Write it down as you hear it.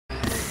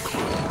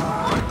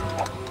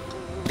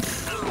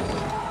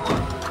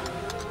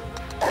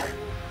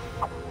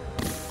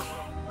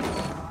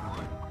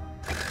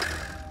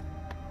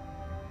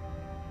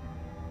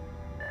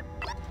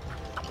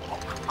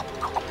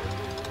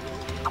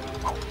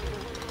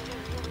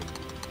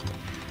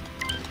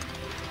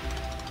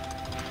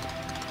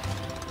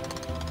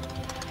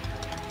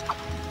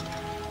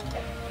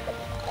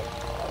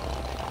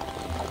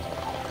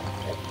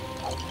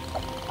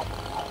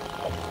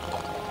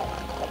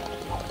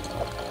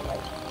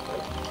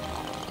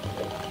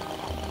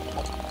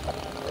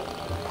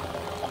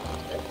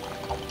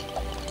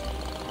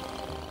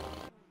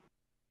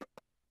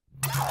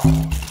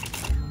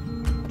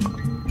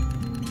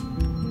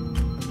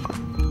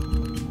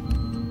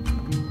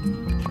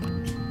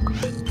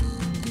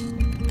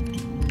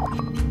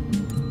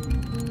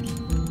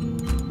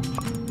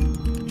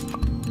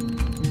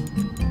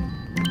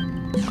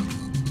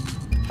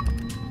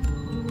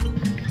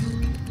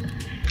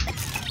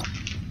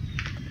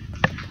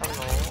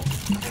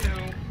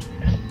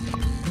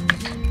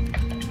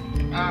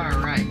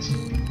Alright.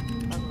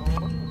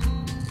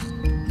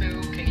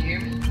 Hello, can you hear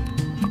me?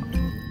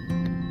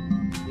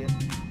 Yep.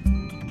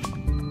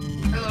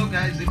 Hello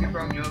guys, Loopy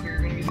Frog Joker.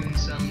 We're gonna be doing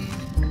some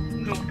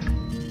little...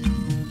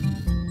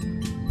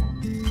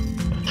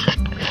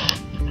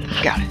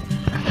 Got it.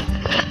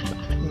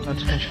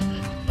 Let's finish.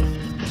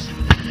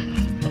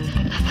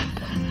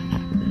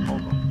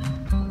 Hold on.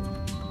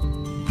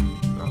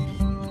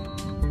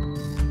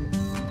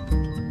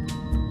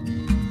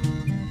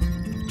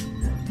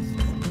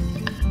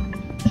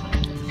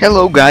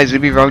 Hello guys,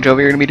 Loopy Frog Joker.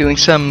 We're gonna be doing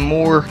some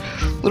more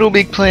Little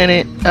Big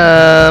Planet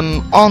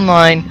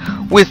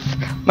online with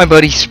my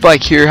buddy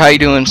Spike here. How you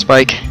doing,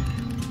 Spike?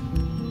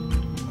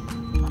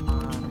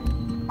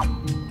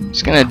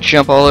 Just gonna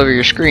jump all over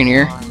your screen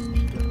here.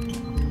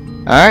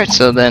 Alright,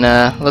 so then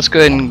let's go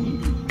ahead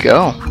and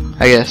go,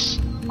 I guess.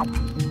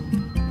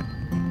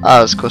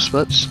 Let's go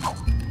splits.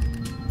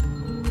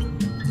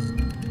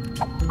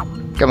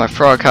 Got my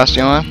frog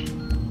costume on.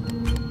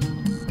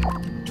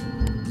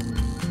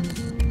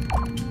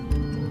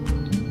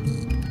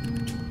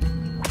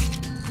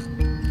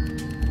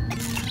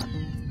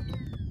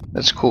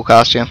 That's a cool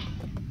costume.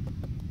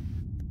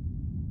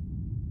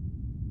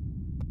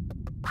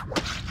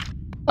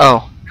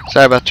 Oh,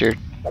 sorry about your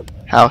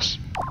house.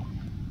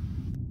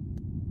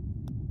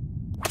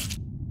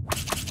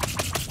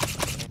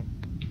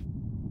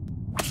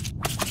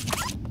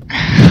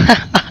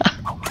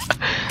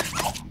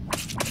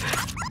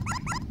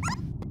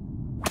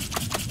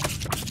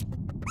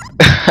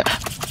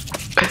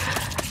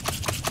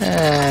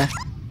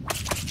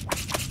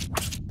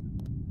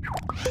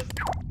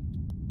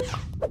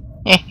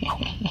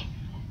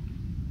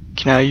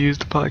 Can I use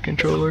the pod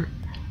controller?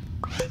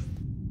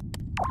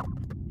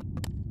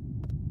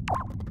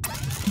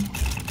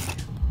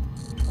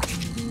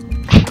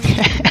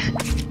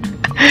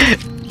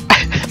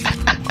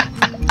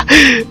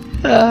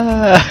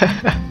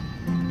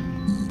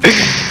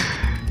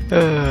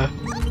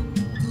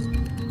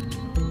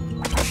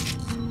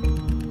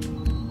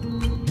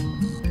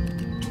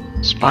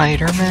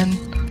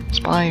 Spider-Man,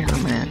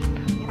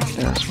 Spider-Man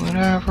does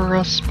whatever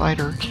a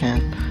spider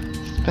can.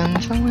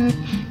 Spins a whip.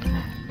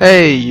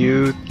 Hey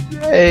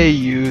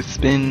you,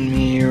 spin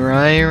me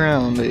right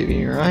round,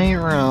 baby, right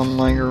round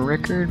like a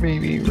record,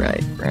 baby,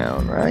 right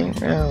round, right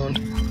round.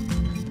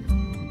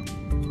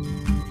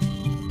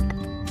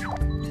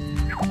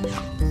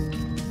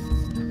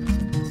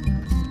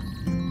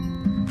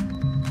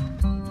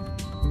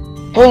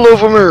 All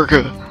over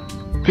America!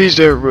 Peace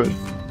to everybody.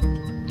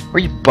 Were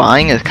you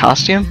buying a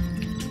costume?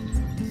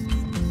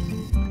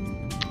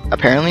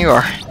 Apparently you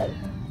are.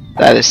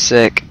 That is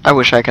sick. I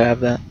wish I could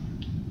have that.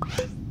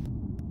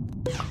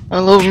 I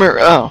love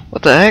America. Oh,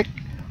 what the heck?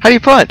 How do you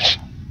punch?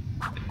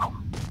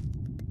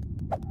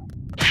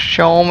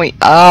 Show me.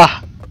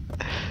 Ah!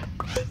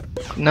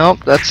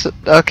 Nope, that's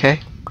okay.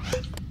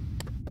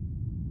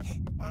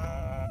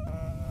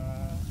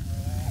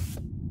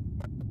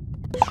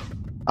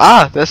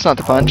 Ah, that's not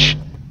the punch.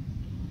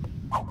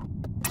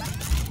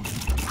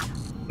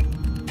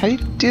 How do you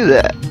do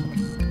that?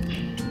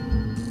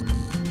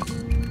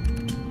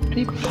 How do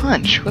you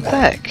punch? What the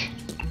heck?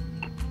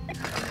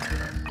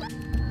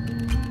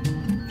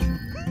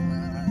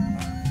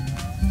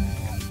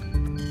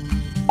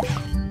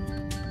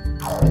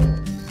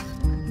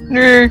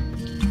 No.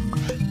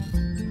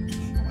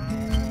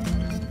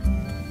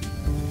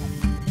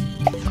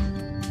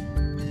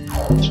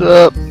 What's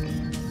up?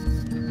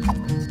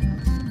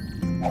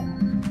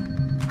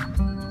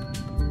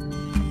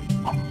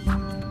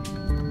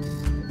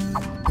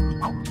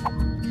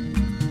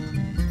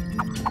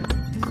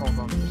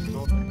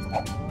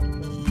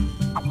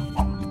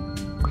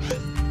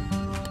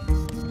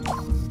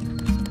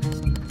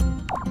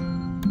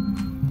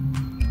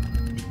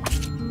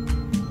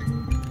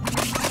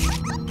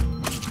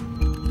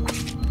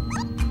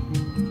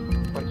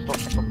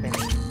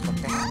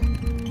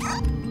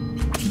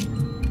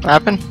 What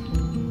happened?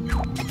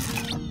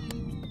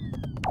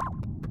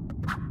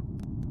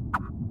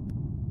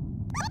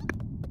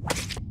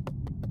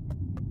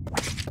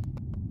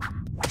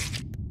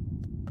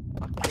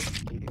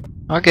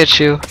 I'll get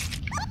you.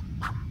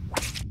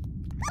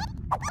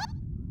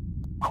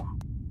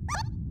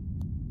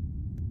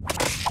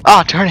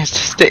 Oh, darn it!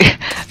 Stay.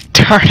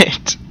 Darn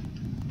it!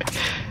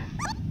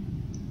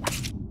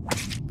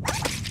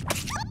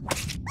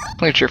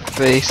 Look at your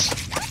face.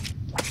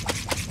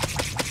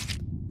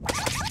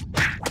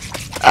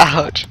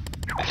 Ouch!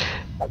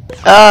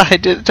 Ah, I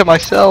did it to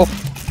myself.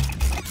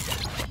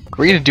 Are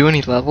we gonna do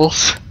any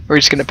levels? Or are we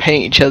just gonna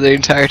paint each other the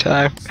entire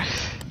time?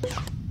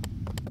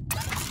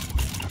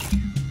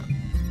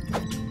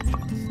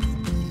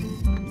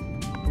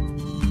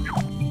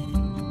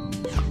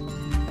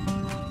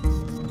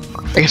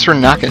 I guess we're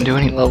not gonna do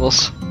any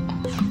levels.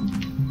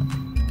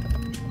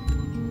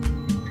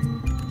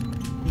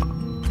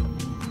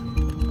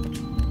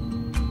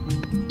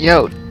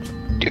 Yo,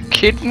 you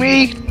kidding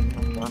me?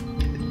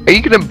 Are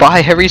you gonna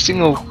buy every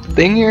single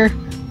thing here?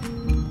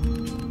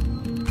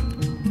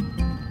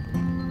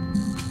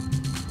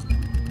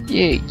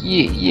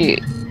 Yeah.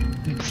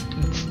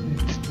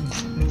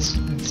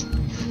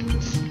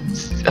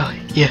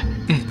 Yeah.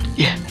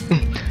 Yeah.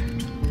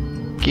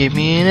 Give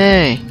me an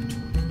A.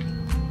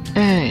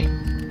 A.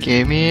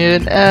 Give me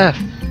an F.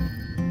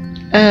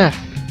 F.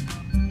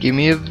 Give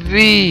me a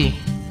V.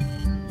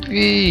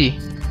 V.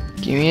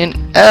 Give me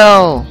an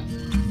L.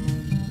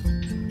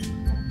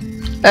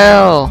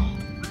 L.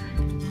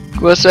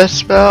 What's that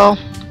spell?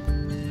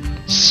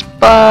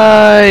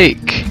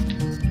 Spike.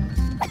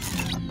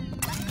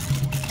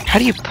 How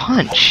do you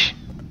punch?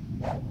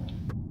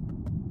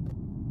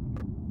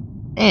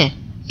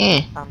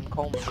 I'm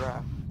Cole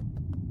McGrath.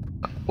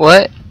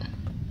 What?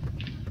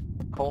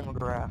 Cole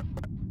McGrath.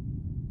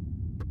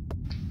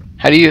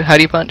 How do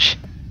you punch?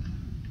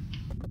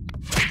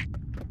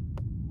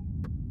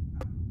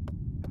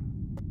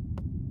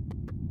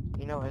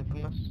 You know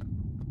Infamous?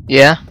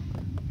 Yeah.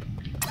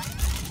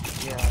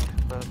 Yeah,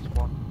 that's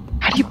one.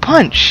 How do you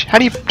punch? How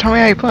do you tell me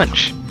how you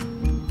punch?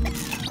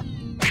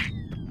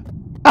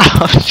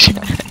 Oh,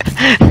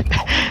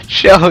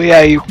 show me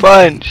how you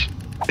punch.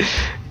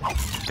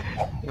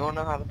 You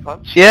wanna know how to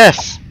punch?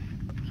 Yes.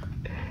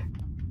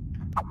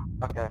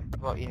 Okay,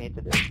 what you need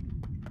to do.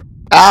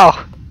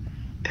 Ow.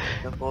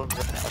 Simple as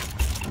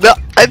that. No,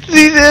 I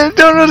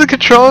don't know the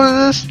control of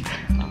this.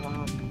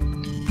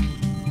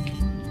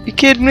 You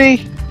kidding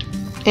me?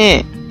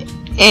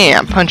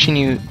 I'm punching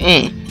you.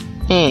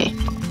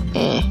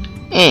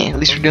 At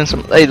least we're doing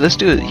some. Hey, let's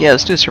do it. Yeah,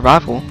 let's do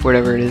survival,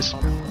 whatever it is.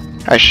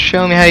 Alright,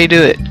 show me how you do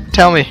it.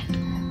 Tell me.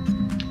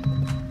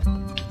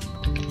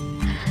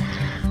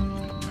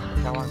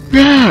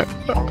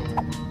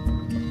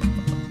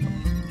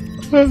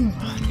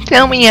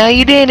 Tell me how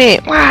you did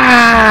it.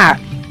 Wah!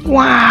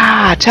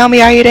 Wah! Tell me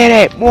how you did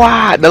it.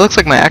 Wah! That looks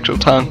like my actual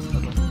tongue.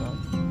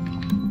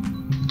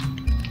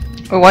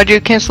 Oh, why'd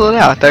you cancel it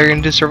out? I thought you were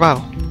gonna do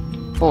survival.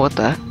 Oh, what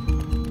the?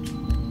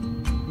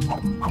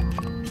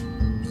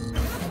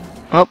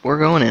 Oh, we're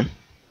going in.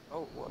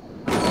 Oh, what?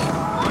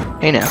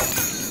 Hey now.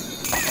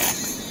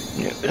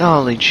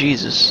 Holy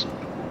Jesus.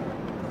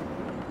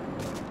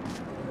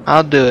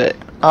 I'll do it.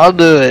 I'll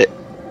do it.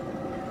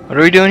 What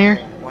are we doing here?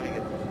 Wanna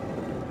get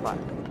black.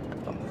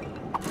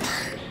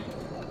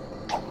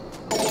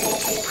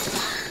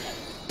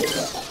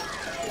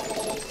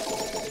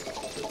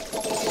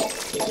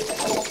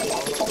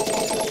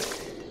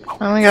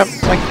 I only got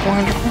like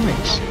 400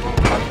 points.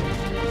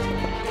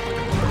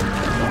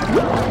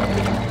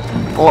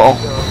 Uh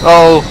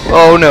oh.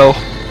 Oh no.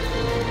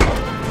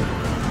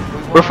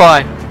 We're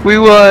fine. We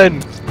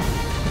won.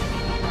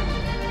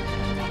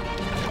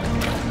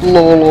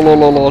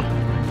 Lol.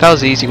 That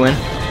was an easy win.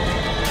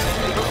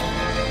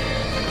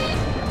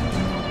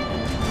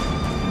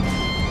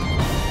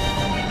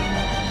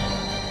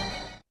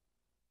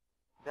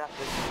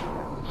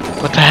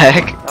 What the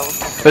heck?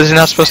 Was he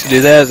not supposed to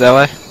do that? Is that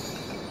why?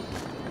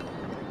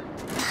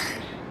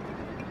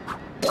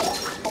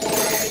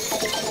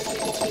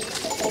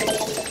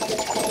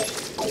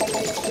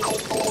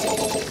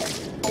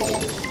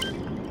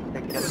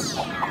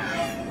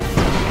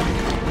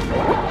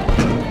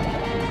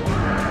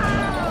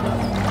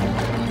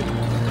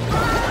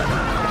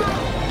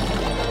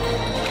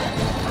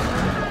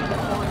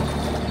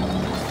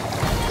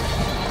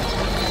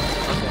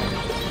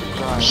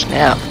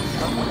 Snap.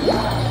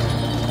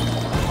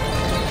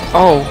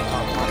 Oh.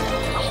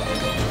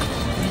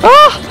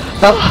 Ah!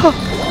 Ah!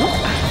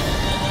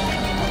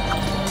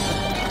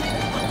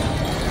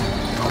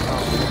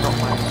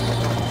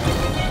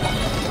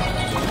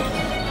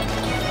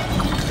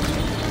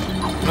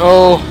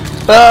 No.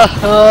 Ah!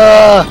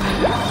 Ah!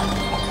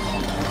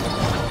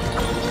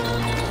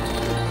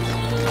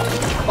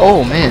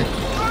 Oh man.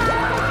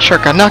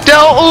 Shark got knocked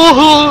out.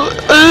 Oh!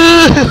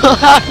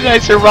 How did I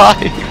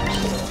survive?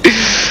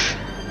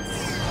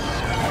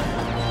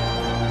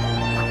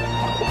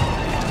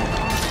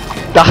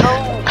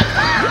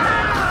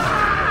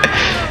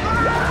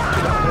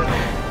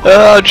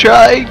 Oh, I'm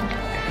trying.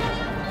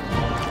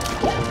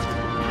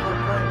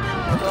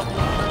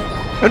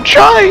 I'm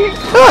trying.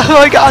 Oh,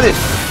 I got it.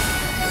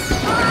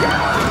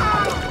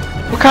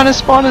 What kind of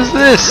spawn is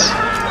this?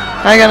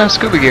 I got no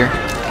scuba gear.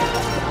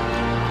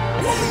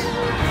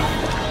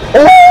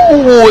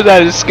 Oh,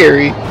 that is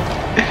scary.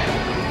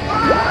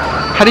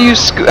 How do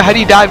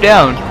you dive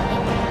down?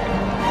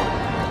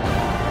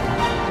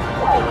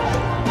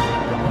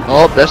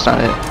 Oh, that's not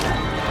it.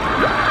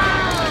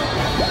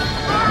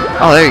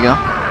 Oh, there you go.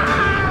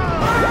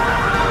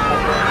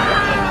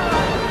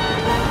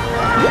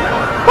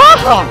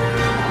 Ah!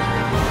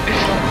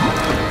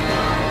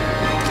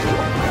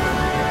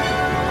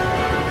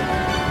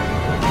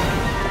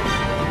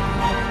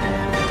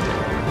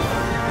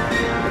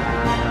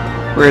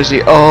 Where is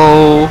he?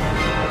 Oh.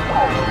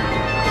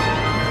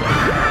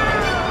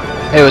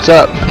 Hey, what's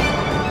up?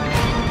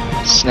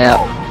 Snap.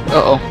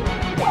 Uh-oh.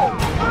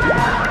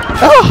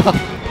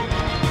 Oh!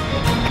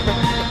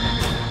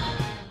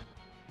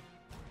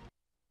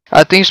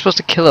 I think you're supposed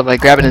to kill it by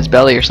grabbing his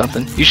belly or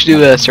something. You should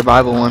do a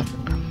survival one.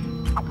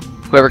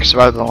 Whoever can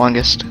survive the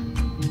longest.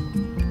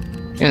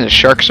 Even the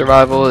shark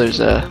survival, there's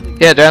a...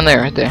 Yeah, down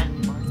there, right there.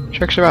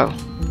 Shark survival.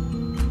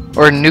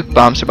 Or nuke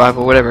bomb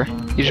survival, whatever.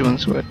 Usually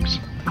ones works.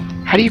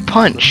 How do you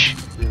punch?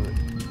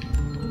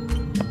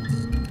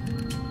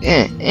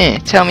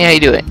 Tell me how you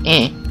do it.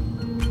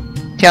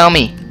 Tell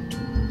me.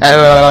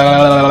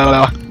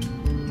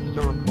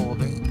 Still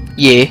recording.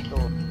 Yeah.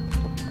 Still.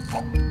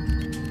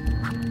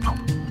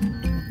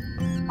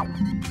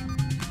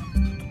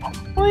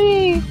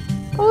 Wee.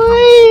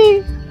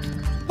 Wee.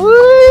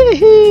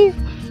 Wee.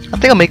 I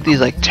think I'll make these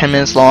like 10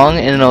 minutes long,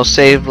 and it'll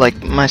save like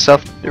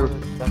myself. If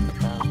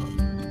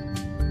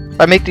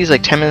I make these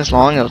like 10 minutes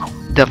long, it'll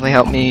definitely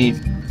help me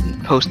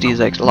post these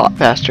like a lot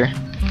faster.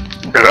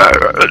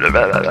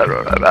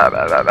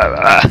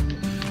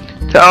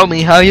 Tell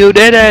me how you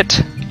did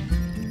it.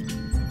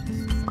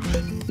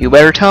 You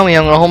better tell me.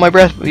 I'm gonna hold my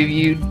breath if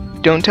you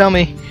don't tell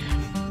me.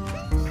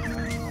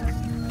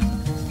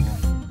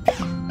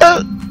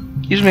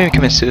 You just made me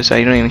commit suicide.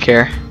 You don't even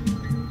care.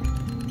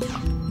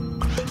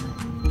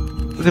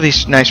 Look at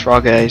these nice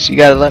frog guys. You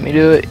gotta let me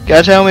do it. You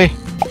gotta tell me.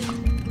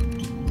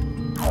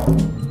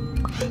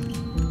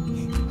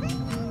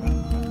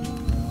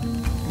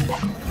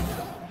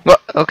 Well,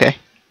 okay.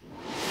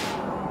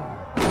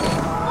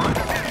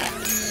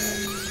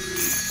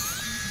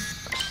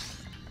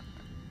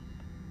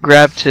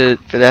 Grab to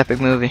for the epic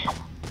movie.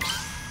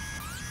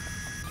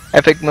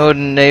 Epic mode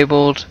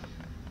enabled.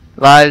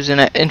 Lives and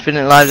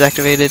infinite lives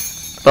activated.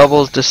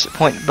 Bubbles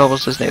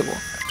bubbles disabled.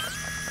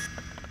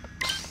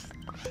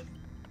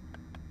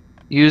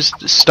 Use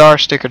the star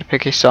sticker to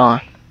pick a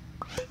song.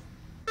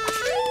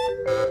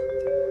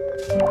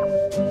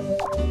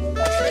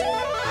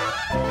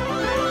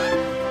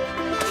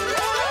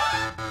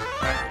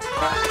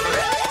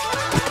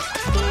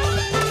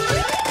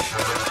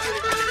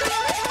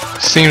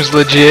 Seems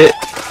legit.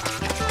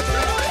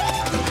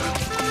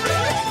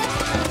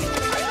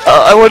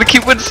 I want to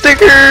keep with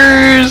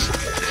stickers.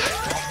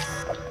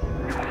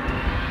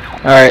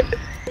 All right.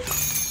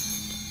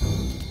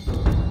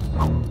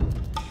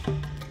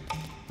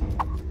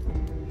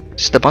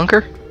 Just the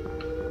bunker?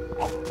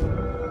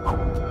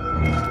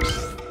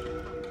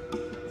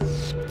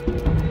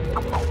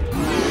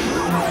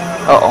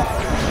 Uh-oh.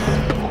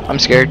 I'm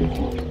scared.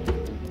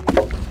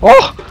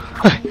 Oh!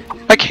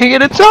 I can't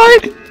get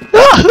inside!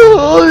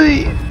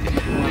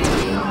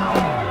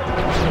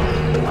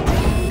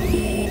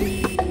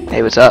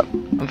 Hey, what's up?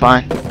 I'm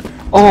fine.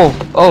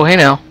 Oh, hey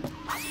now.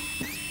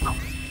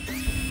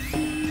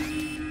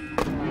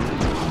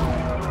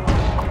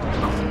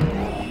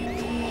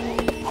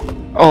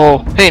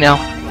 Oh, hey now.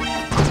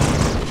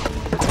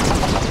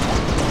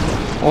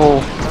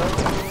 Oh.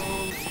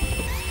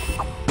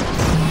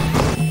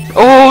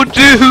 Oh,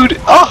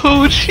 dude.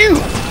 Oh,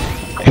 shoot.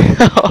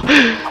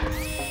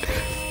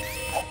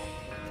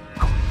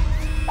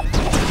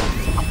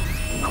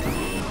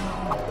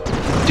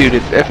 Dude,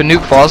 if a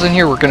nuke falls in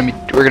here, we're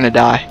gonna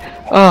die.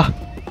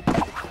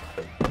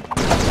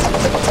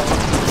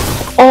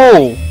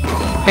 Oh,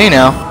 hey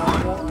now.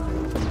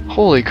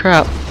 Holy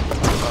crap.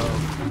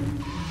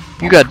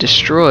 You got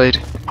destroyed.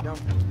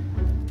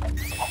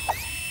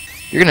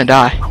 You're gonna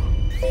die.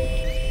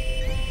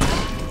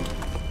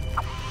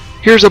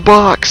 Here's a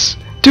box.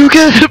 Dude,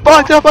 get a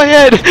box off my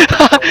head.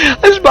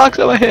 There's a box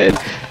on my head.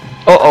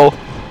 Uh-oh.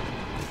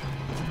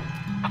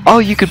 Oh,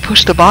 you can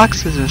push the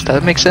boxes and stuff.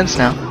 That makes sense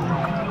now.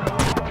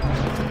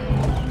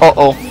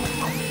 Uh-oh.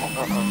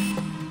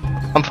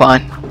 I'm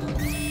fine.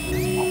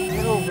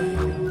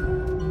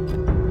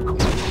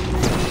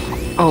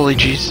 Holy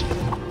jeez.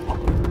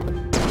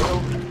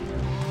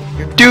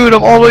 Dude,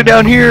 I'm all the way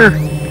down here.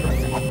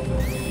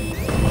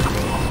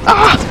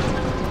 Ah!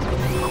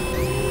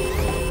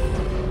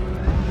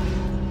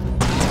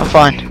 I'm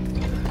fine.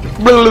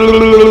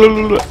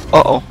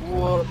 Uh-oh.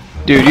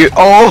 Dude, you...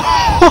 Oh!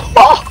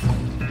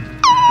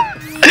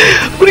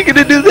 What are you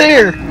gonna do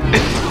there?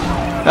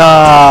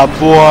 Ah,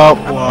 boy.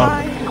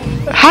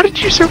 How did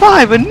you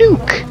survive a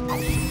nuke?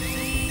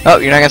 Oh,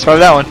 you're not gonna survive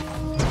that one.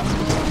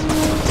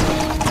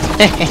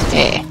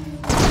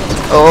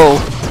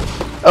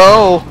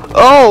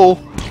 Oh.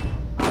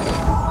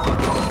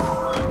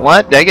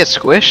 What? Did I get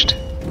squished?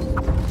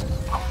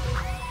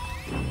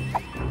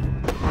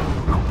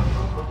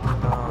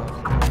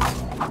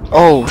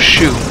 Oh,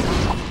 shoot.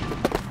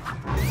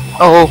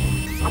 Oh,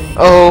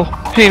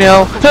 hey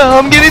now.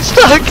 I'm getting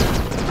stuck.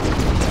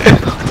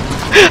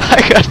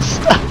 I got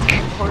stuck.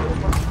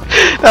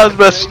 That was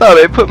messed up.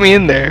 It put me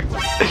in there.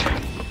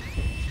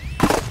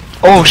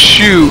 Oh,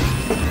 shoot.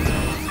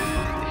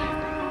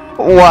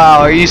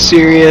 Wow, are you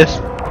serious?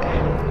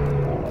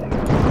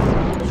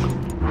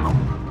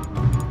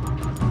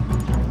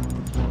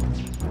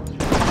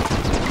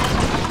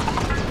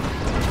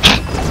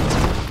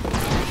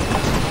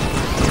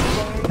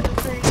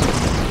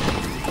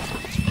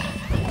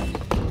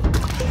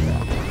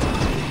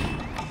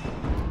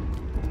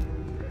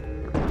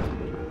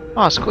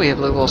 Oh, it's cool. You have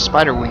little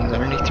spider wings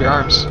underneath your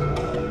arms.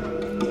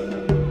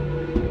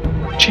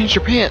 Change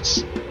your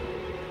pants.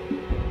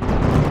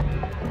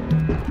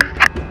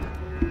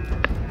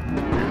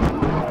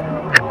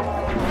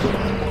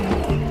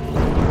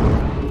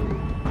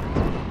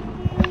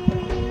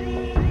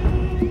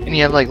 And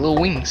you have like little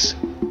wings.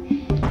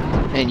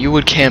 And you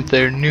would camp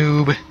there,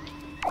 noob.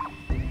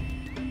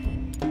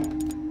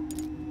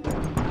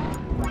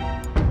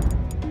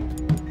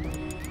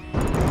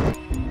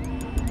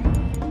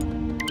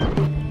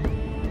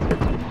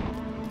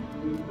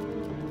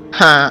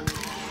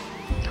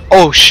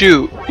 Oh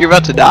shoot, you're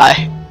about to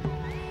die.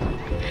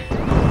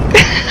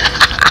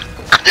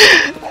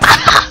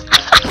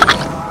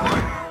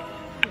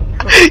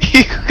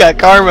 You got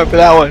karma for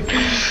that one.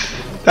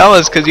 That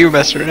was because you were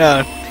messing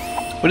around.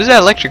 What is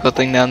that electrical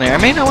thing down there? I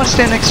may not want to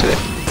stand next to it.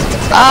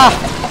 Ah!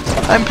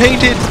 I'm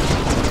painted!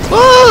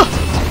 Ah!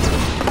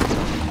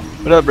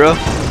 What up, bro?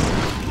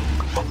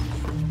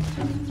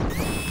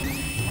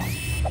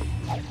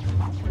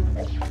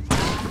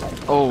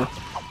 Oh.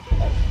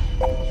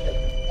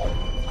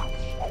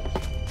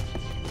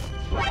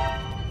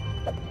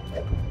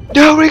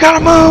 Dude, we gotta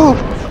move!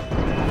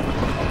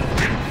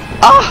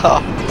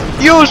 Ah!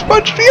 You almost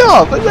punched me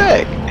off! What the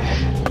heck?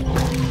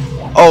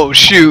 Oh,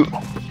 shoot.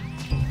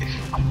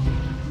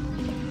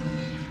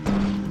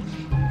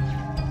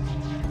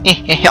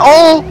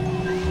 Oh!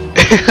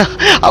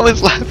 I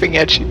was laughing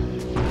at you.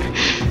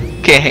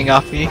 Can't hang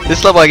off me.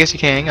 This level, I guess you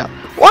can't hang up.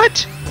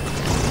 What?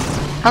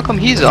 How come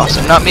he's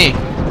awesome, not me?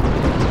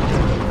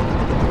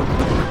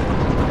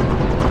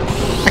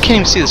 I can't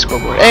even see the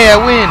scoreboard. Hey, I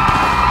win!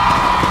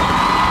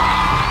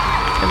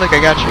 Hey, look, I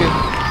got you.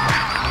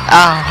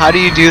 Ah, how do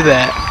you do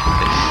that?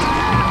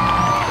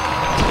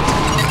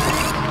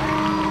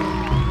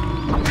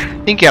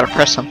 I think you gotta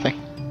press something.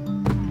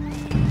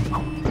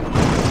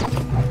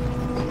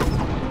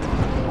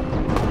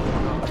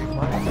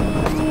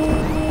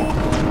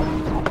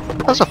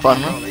 That was a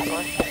fun one.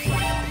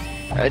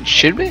 It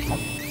should be?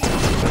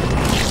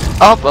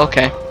 Oh,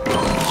 okay.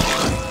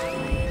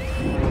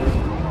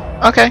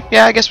 Okay,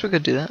 yeah, I guess we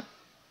could do that.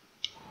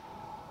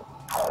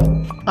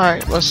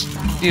 Alright, let's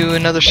do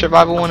another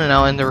survival one and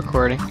I'll end the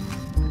recording.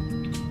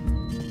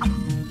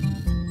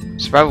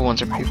 Survival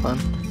ones are pretty fun.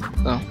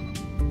 So.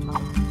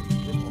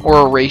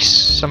 Or a race,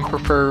 some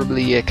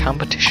preferably a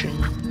competition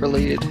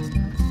related.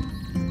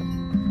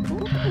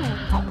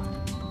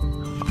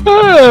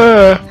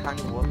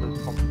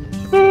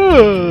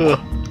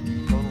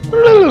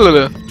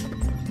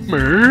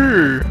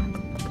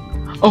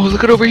 Oh,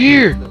 look at over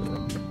here!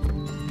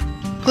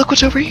 Look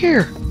what's over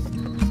here!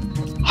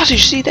 Oh, did you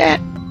see that?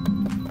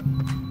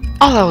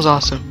 Oh, that was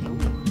awesome.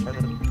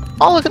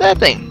 Oh, look at that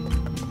thing!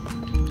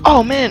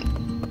 Oh, man!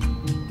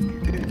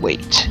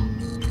 Wait.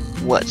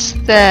 What's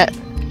that?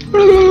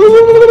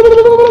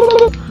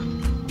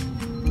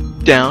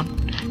 Down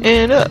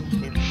and up.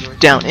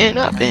 Down and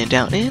up and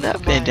down and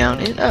up and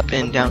down and up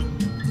and down.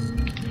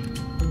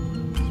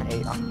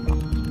 Hey, I'm a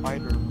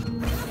spider.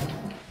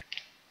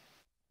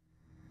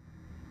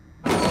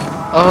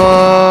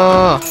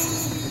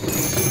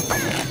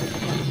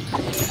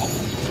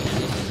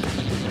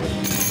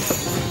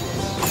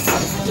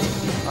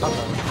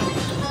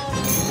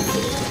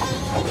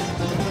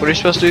 What are we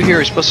supposed to do here?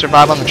 We're supposed to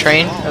survive on the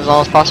train as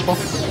long as possible?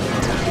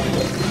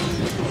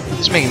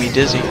 It's making me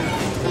dizzy.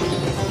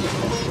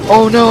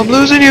 Oh no, I'm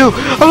losing you!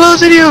 I'm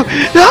losing you!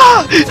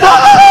 No! No!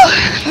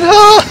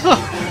 No!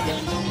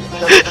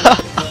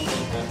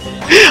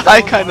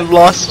 I kind of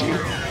lost you.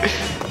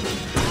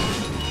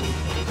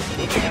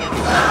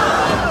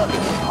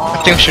 I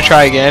think we should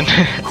try again.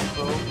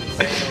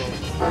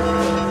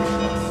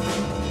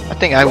 I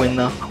think I win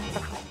though.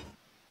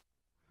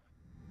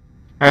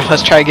 Alright,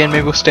 let's try again.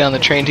 Maybe we'll stay on the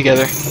train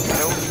together.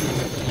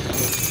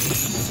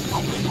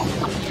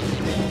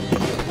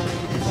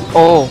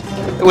 Oh,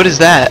 what is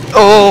that?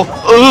 Oh,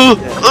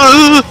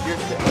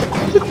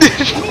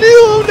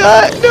 no,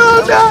 not,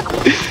 no, not.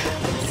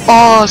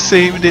 Oh,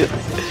 saved it.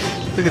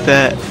 Look at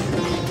that.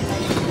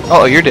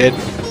 Oh, you're dead.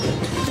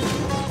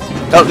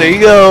 Oh, there you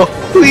go.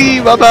 Whee,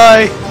 bye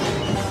bye.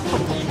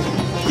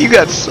 You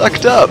got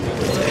sucked up.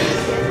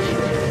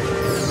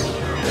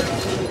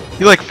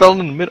 You like fell in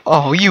the middle.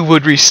 Oh, you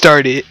would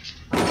restart it.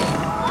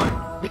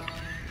 I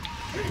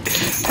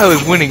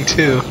was winning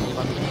too.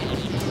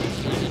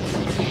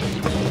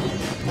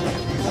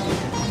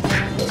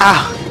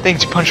 Ah,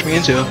 thanks, you punched me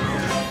into it.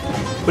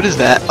 What is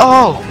that?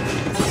 Oh!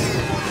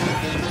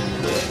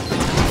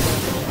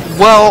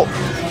 Well,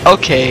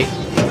 okay.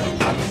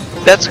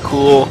 That's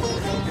cool.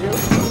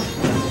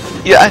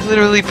 Yeah, I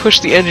literally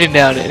pushed the engine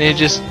down and it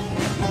just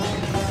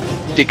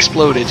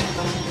exploded.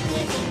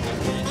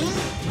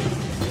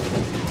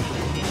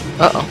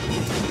 Uh-oh.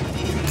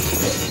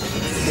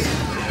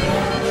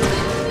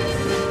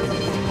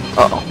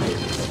 Uh-oh.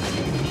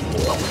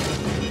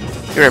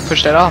 Here, I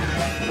pushed that off.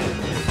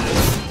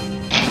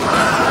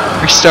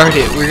 Restart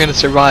it. We're gonna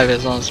survive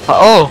as long as possible.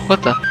 Oh,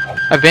 what the?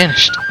 I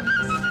vanished.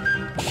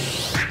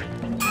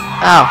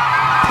 Ow.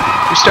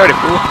 Restart it,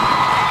 fool.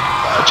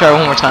 I'll try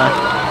one more time.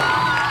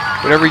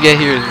 Whatever we get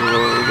here is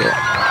what we get.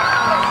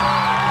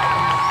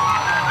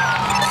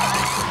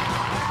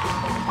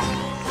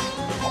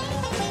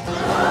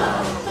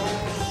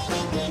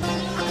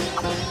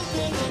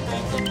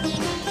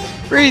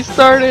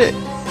 Restart it!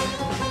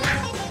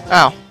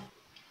 Ow.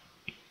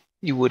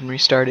 You wouldn't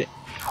restart it.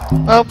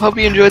 Well, hope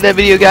you enjoyed that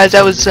video, guys.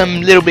 That was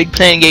some Little Big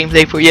Planet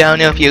gameplay for you. I don't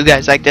know if you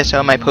guys like this, so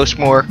I might post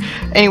more.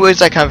 Anyways,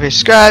 like, comment,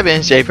 subscribe,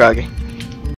 and stay froggy.